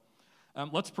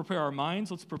Let's prepare our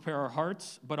minds, let's prepare our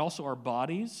hearts, but also our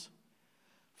bodies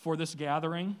for this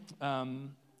gathering.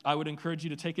 I would encourage you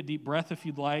to take a deep breath if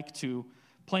you'd like, to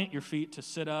plant your feet, to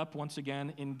sit up, once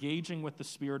again, engaging with the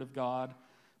Spirit of God.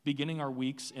 Beginning our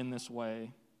weeks in this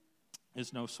way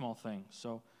is no small thing.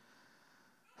 So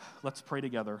let's pray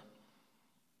together.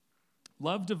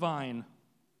 Love divine,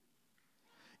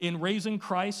 in raising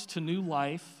Christ to new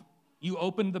life, you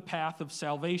opened the path of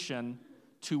salvation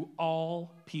to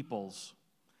all peoples.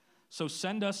 So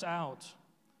send us out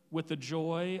with the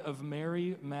joy of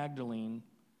Mary Magdalene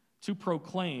to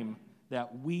proclaim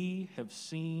that we have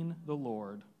seen the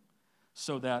Lord,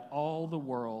 so that all the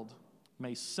world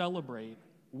may celebrate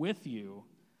with you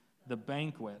the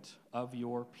banquet of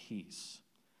your peace.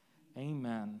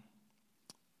 Amen.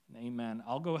 Amen.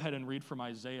 I'll go ahead and read from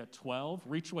Isaiah 12.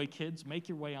 Reachway kids, make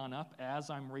your way on up as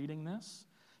I'm reading this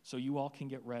so you all can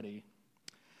get ready.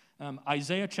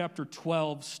 Isaiah chapter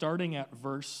 12, starting at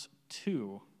verse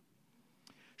 2.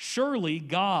 Surely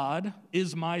God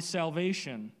is my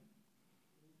salvation.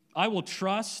 I will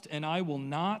trust and I will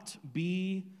not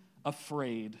be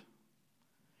afraid.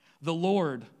 The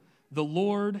Lord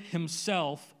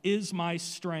himself is my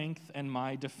strength and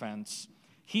my defense.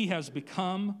 He has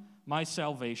become my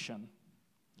salvation.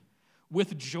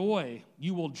 With joy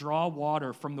you will draw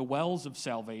water from the wells of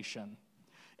salvation.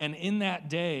 And in that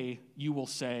day you will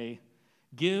say,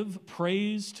 give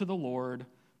praise to the Lord,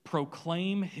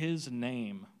 proclaim his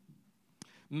name.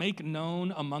 Make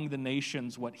known among the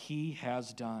nations what he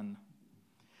has done,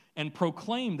 and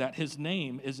proclaim that his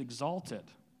name is exalted.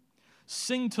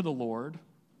 Sing to the Lord,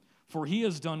 for he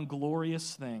has done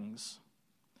glorious things.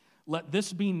 Let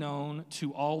this be known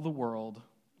to all the world.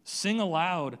 Sing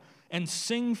aloud and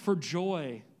sing for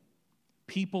joy,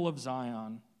 people of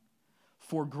Zion.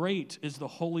 For great is the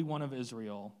Holy One of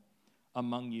Israel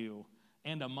among you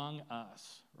and among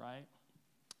us, right?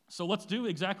 So let's do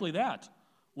exactly that.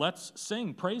 Let's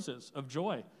sing praises of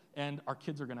joy, and our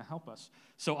kids are going to help us.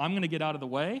 So I'm going to get out of the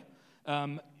way.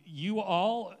 You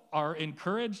all are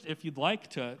encouraged, if you'd like,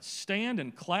 to stand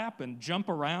and clap and jump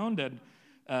around,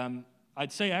 and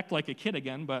I'd say act like a kid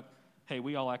again, but hey,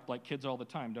 we all act like kids all the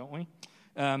time, don't we?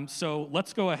 So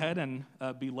let's go ahead and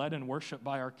be led in worship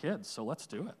by our kids, so let's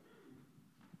do it.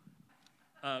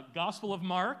 Gospel of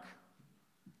Mark,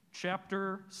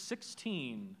 chapter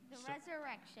 16. The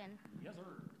resurrection. Yes, sir.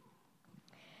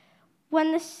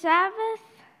 When the Sabbath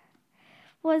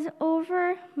was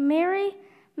over, Mary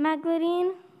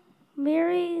Magdalene,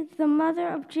 Mary the mother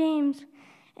of James,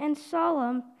 and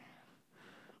Salome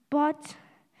bought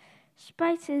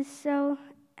spices, so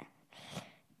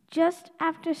just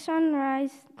after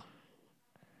sunrise,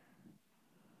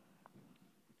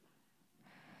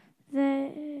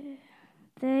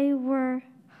 they were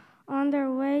on their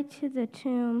way to the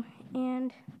tomb,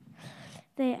 and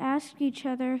they asked each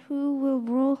other, who will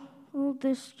roll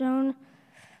the stone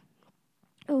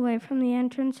away from the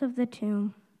entrance of the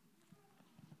tomb?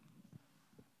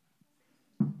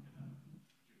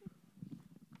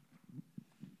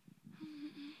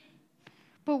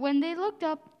 But when they looked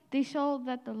up, they saw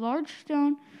that the large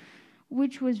stone,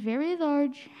 which was very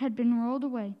large, had been rolled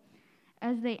away.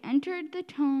 As they entered the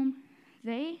tomb,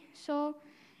 they saw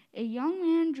a young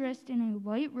man dressed in a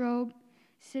white robe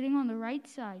sitting on the right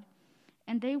side,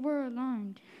 and they were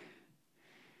alarmed.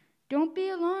 Don't be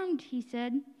alarmed, he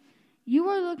said. You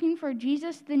are looking for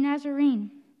Jesus the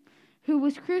Nazarene, who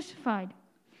was crucified.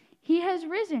 He has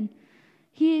risen.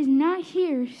 He is not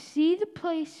here. See the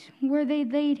place where they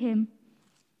laid him.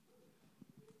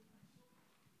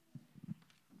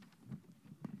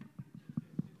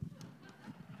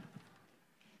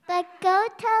 But go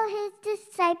tell his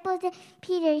disciples and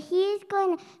Peter, he is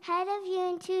going ahead of you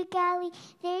into Galilee.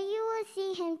 There you will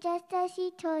see him just as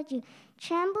he told you.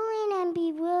 Trembling and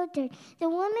bewildered, the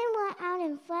women went out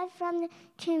and fled from the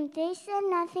tomb. They said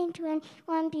nothing to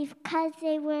anyone because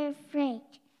they were afraid.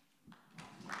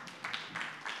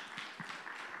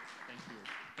 Thank you.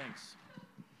 Thanks.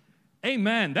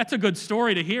 Amen. That's a good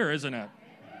story to hear, isn't it?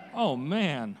 Oh,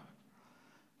 man.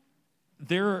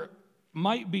 There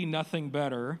might be nothing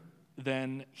better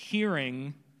than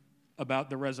hearing about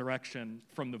the resurrection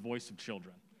from the voice of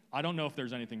children. I don't know if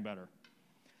there's anything better.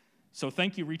 So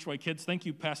thank you, Reachway Kids. Thank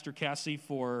you, Pastor Cassie,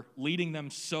 for leading them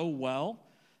so well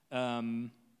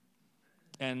and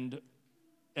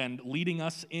leading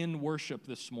us in worship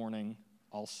this morning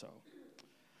also.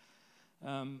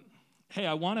 Hey,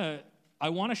 I want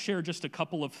to share just a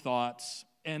couple of thoughts,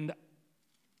 and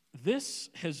this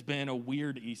has been a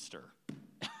weird Easter.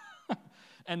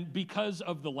 And because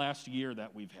of the last year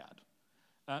that we've had.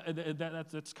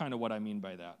 That's kind of what I mean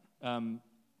by that.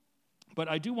 But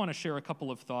I do want to share a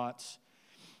couple of thoughts.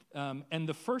 And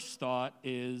the first thought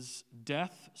is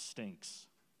death stinks.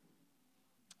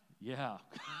 Yeah.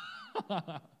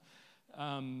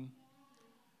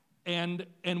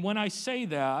 And when I say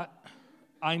that,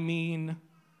 I mean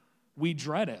we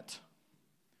dread it.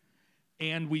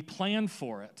 And we plan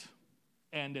for it.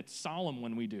 And it's solemn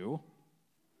when we do.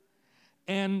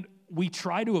 And we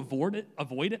try to avoid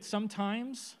it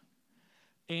sometimes.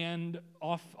 And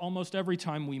almost every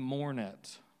time we mourn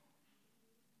it.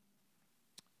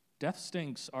 Death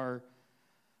stinks. Our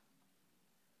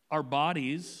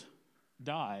bodies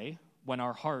die when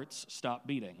our hearts stop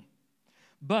beating.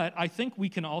 But I think we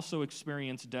can also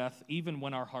experience death even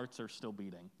when our hearts are still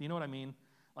beating. You know what I mean?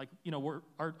 Like,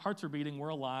 our hearts are beating, we're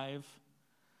alive.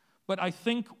 But I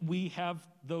think we have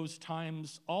those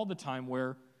times all the time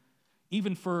where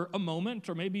even for a moment,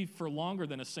 or maybe for longer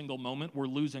than a single moment, we're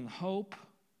losing hope.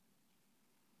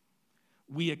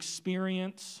 We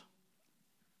experience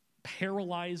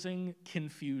paralyzing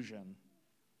confusion.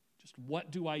 Just what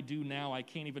do I do now? I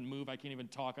can't even move. I can't even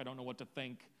talk. I don't know what to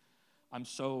think. I'm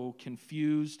so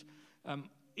confused.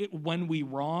 When we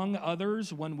wrong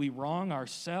others, when we wrong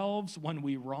ourselves, when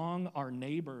we wrong our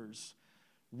neighbors,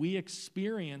 we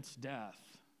experience death.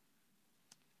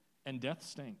 And death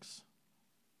stinks.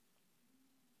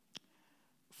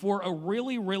 For a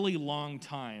really, really long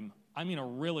time, I mean a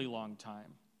really long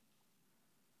time,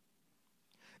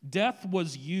 death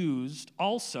was used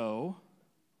also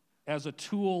as a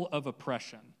tool of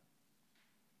oppression.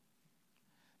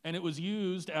 And it was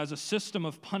used as a system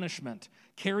of punishment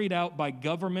carried out by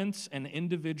governments and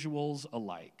individuals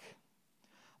alike.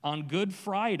 On Good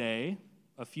Friday,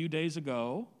 a few days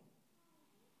ago,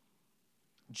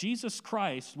 Jesus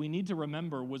Christ, we need to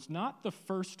remember, was not the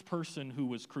first person who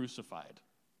was crucified.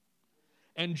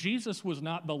 And Jesus was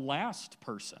not the last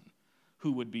person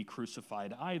who would be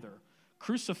crucified either.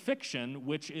 Crucifixion,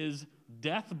 which is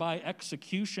death by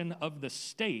execution of the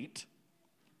state,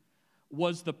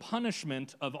 was the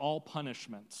punishment of all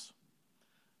punishments.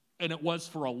 And it was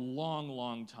for a long,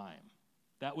 long time.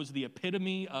 That was the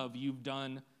epitome of you've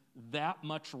done that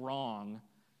much wrong,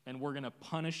 and we're going to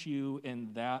punish you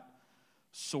in that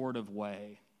sort of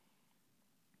way.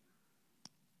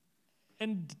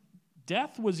 And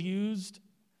death was used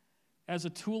as a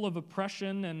tool of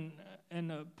oppression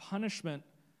and a punishment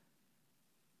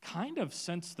kind of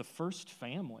since the first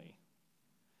family.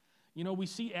 We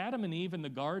see Adam and Eve in the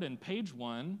garden, page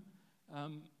 1,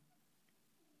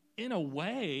 in a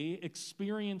way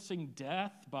experiencing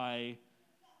death by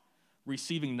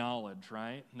receiving knowledge,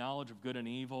 right? Knowledge of good and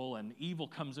evil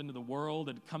comes into the world,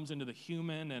 it comes into the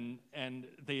human, and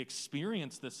they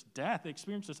experience this death. They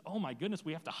experience this, oh my goodness,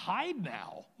 we have to hide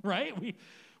now, right?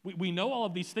 We know all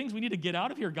of these things. We need to get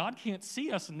out of here. God can't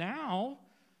see us now.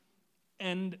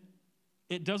 And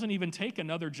it doesn't even take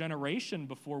another generation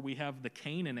before we have the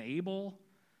Cain and Abel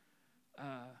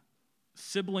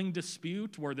sibling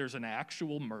dispute where there's an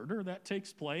actual murder that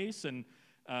takes place. And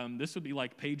this would be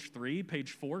like page 3,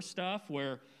 page 4 stuff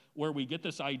where we get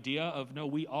this idea of, no,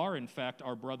 we are in fact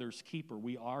our brother's keeper.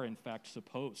 We are in fact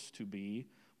supposed to be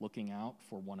looking out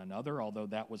for one another, although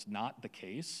that was not the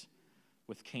case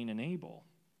with Cain and Abel.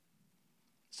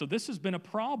 So this has been a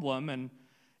problem,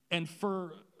 and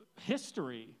for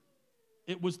history,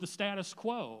 it was the status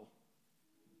quo.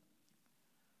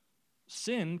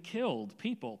 Sin killed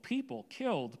people. People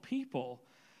killed people.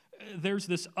 There's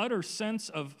this utter sense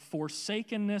of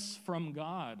forsakenness from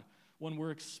God when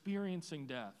we're experiencing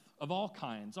death of all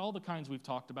kinds, all the kinds we've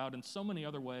talked about in so many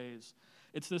other ways.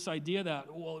 It's this idea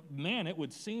that, well, man, it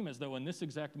would seem as though in this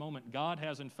exact moment, God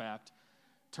has in fact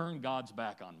turned God's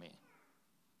back on me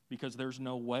because there's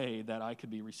no way that I could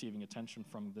be receiving attention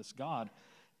from this God.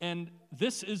 And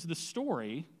this is the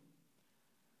story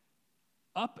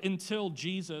up until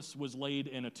Jesus was laid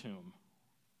in a tomb.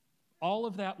 All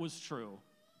of that was true.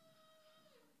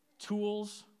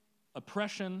 Tools,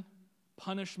 oppression,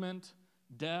 punishment,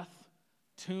 death,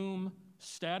 tomb,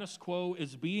 status quo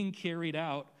is being carried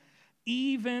out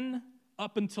even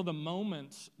up until the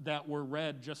moments that were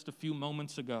read just a few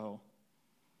moments ago.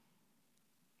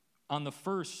 On the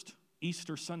first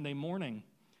Easter Sunday morning,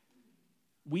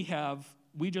 we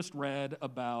just read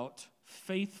about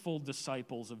faithful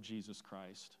disciples of Jesus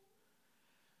Christ.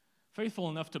 Faithful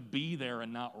enough to be there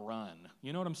and not run.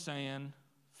 You know what I'm saying?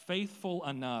 Faithful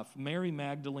enough. Mary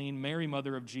Magdalene, Mary,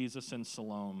 mother of Jesus, and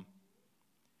Salome.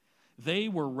 They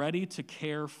were ready to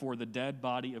care for the dead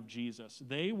body of Jesus.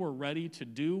 They were ready to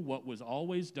do what was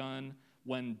always done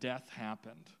when death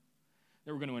happened.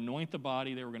 They were going to anoint the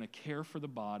body. They were going to care for the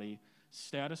body.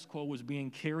 Status quo was being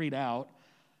carried out.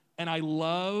 And I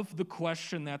love the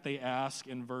question that they ask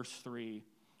in verse 3.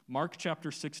 Mark chapter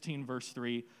 16, verse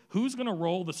 3. Who's going to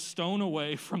roll the stone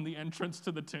away from the entrance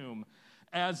to the tomb?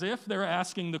 As if they're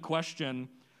asking the question,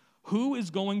 who is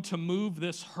going to move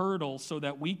this hurdle so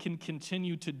that we can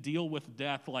continue to deal with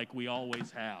death like we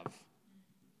always have?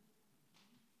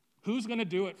 Who's going to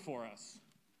do it for us?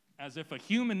 As if a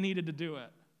human needed to do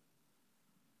it.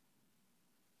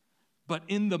 But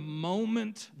in the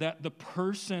moment that the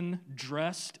person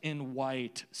dressed in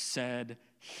white said,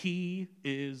 "He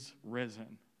is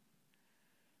risen,"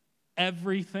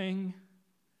 everything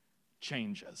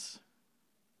changes.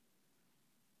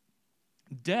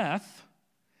 Death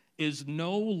is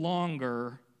no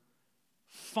longer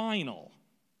final.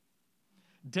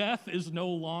 Death is no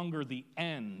longer the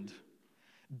end.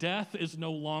 Death is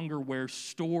no longer where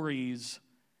stories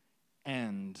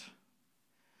end.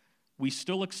 We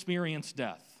still experience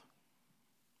death.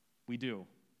 We do.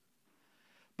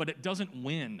 But it doesn't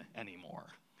win anymore.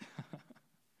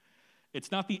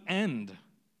 It's not the end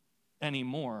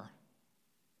anymore.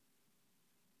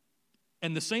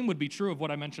 And the same would be true of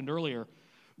what I mentioned earlier.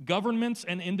 Governments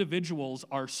and individuals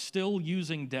are still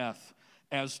using death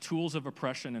as tools of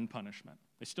oppression and punishment.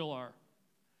 They still are.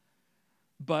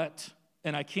 But,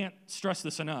 and I can't stress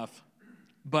this enough,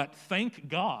 but thank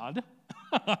God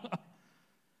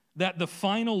that the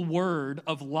final word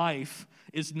of life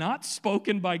is not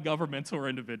spoken by governments or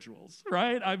individuals,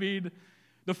 right? I mean,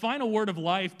 the final word of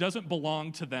life doesn't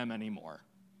belong to them anymore.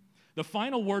 The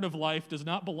final word of life does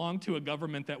not belong to a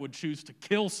government that would choose to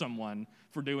kill someone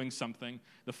for doing something.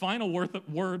 The final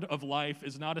word of life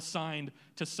is not assigned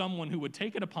to someone who would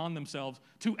take it upon themselves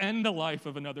to end the life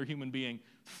of another human being.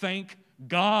 Thank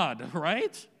God,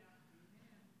 right?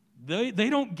 They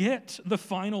don't get the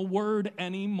final word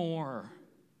anymore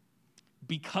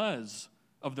because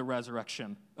of the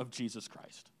resurrection of Jesus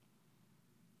Christ.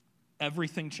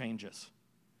 Everything changes.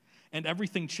 And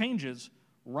everything changes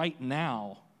right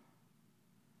now.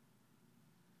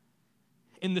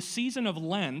 In the season of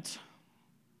Lent,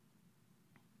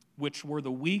 which were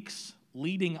the weeks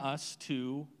leading us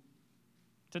to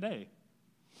today,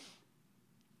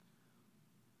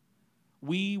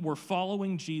 we were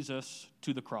following Jesus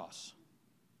to the cross.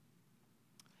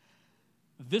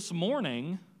 This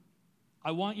morning,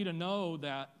 I want you to know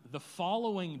that the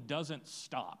following doesn't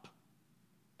stop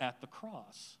at the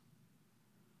cross.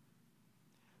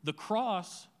 The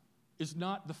cross is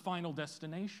not the final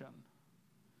destination.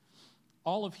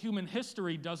 All of human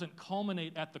history doesn't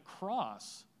culminate at the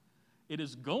cross. It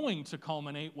is going to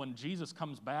culminate when Jesus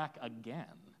comes back again.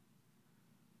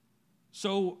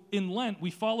 So in Lent, we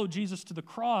follow Jesus to the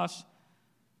cross.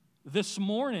 This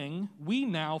morning, we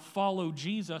now follow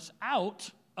Jesus out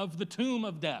of the tomb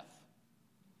of death.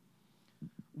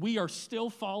 We are still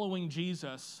following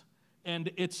Jesus,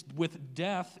 and it's with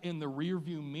death in the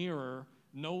rearview mirror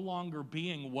no longer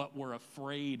being what we're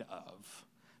afraid of.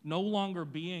 No longer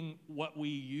being what we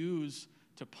use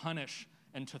to punish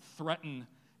and to threaten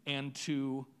and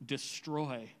to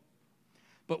destroy.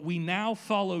 But we now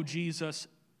follow Jesus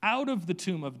out of the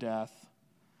tomb of death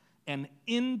and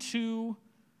into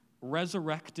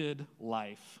resurrected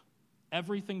life.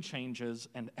 Everything changes,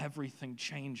 and everything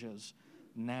changes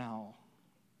now.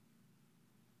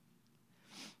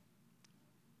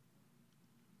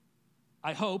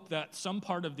 I hope that some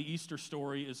part of the Easter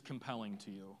story is compelling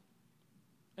to you.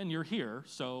 And you're here,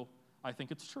 so I think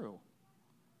it's true.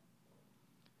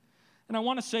 And I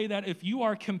want to say that if you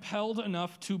are compelled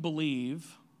enough to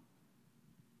believe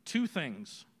two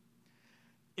things.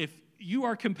 If you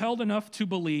are compelled enough to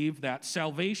believe that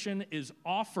salvation is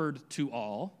offered to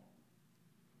all,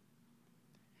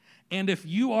 and if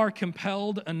you are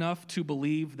compelled enough to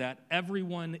believe that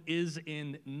everyone is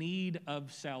in need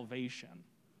of salvation,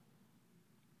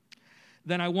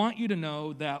 then I want you to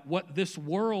know that what this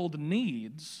world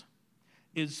needs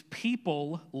is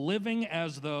people living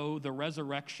as though the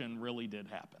resurrection really did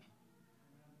happen.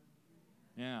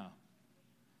 Yeah.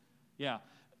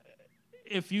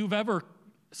 If you've ever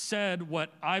said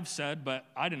what I've said, but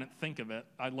I didn't think of it,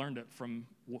 I learned it from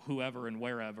whoever and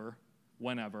wherever,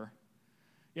 whenever.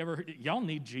 Y'all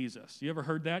need Jesus. You ever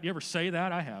heard that? You ever say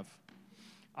that? I have.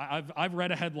 I've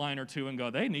read a headline or two and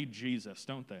go, they need Jesus,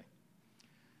 don't they?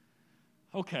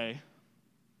 Okay,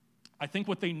 I think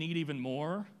what they need even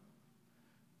more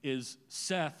is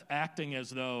Seth acting as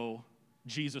though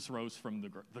Jesus rose from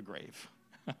the grave.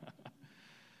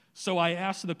 So I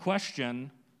ask the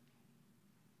question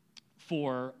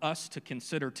for us to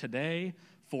consider today,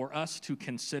 for us to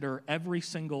consider every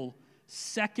single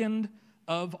second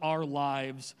of our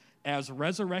lives as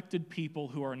resurrected people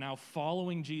who are now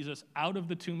following Jesus out of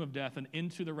the tomb of death and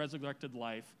into the resurrected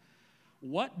life.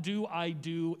 What do I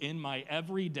do in my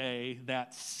everyday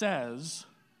that says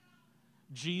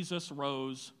Jesus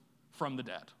rose from the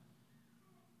dead?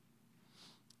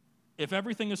 If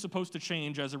everything is supposed to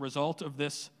change as a result of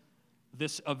this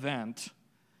event,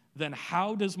 then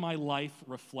how does my life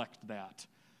reflect that?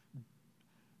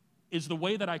 Is the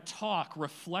way that I talk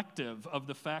reflective of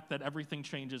the fact that everything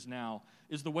changes now?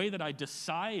 Is the way that I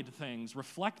decide things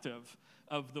reflective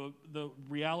of the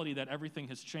reality that everything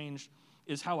has changed?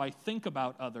 Is how I think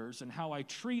about others and how I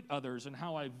treat others and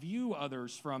how I view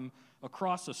others from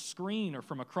across a screen or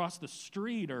from across the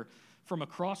street or from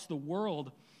across the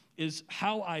world? Is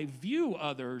how I view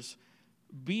others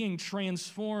being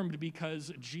transformed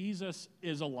because Jesus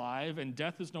is alive and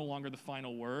death is no longer the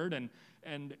final word,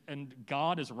 and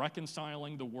God is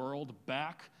reconciling the world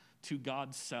back to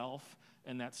God's self,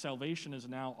 and that salvation is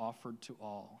now offered to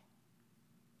all.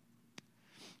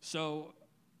 So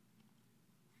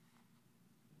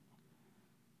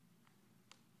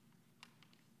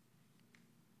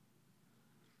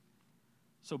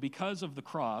because of the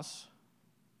cross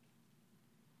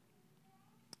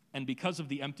and because of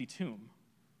the empty tomb,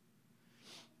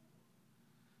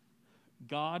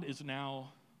 God is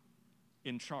now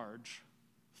in charge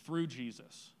through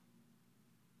Jesus.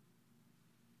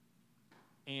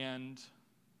 And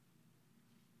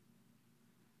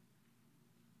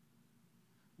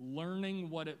learning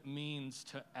what it means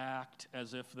to act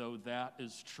as if though that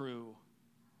is true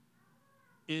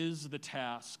is the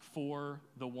task for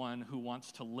the one who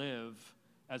wants to live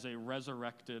as a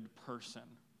resurrected person,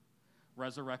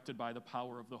 resurrected by the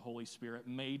power of the Holy Spirit,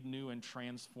 made new and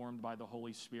transformed by the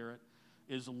Holy Spirit,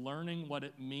 is learning what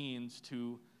it means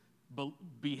to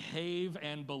behave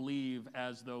and believe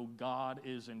as though God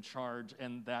is in charge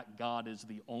and that God is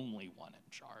the only one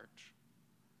in charge.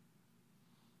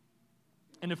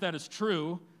 And if that is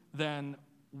true, then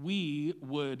we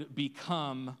would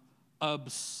become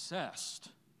obsessed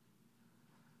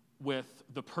with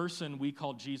the person we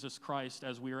call Jesus Christ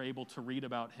as we are able to read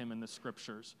about him in the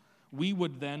scriptures. We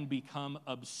would then become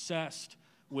obsessed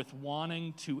with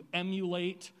wanting to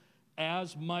emulate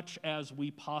as much as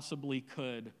we possibly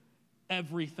could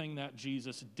everything that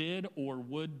Jesus did or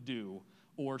would do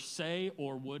or say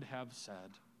or would have said.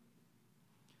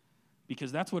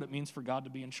 Because that's what it means for God to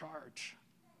be in charge.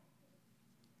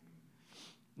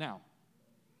 Now,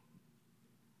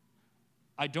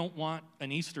 I don't want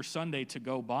an Easter Sunday to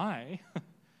go by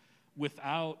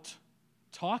without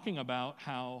talking about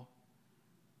how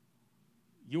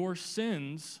your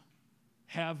sins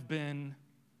have been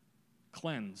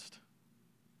cleansed.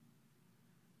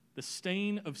 The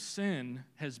stain of sin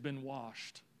has been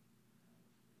washed.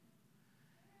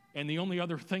 And the only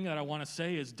other thing that I want to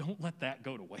say is don't let that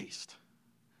go to waste.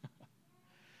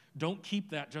 Don't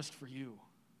keep that just for you.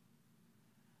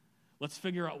 Let's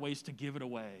figure out ways to give it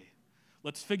away.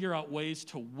 Let's figure out ways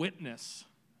to witness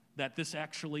that this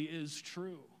actually is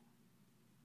true.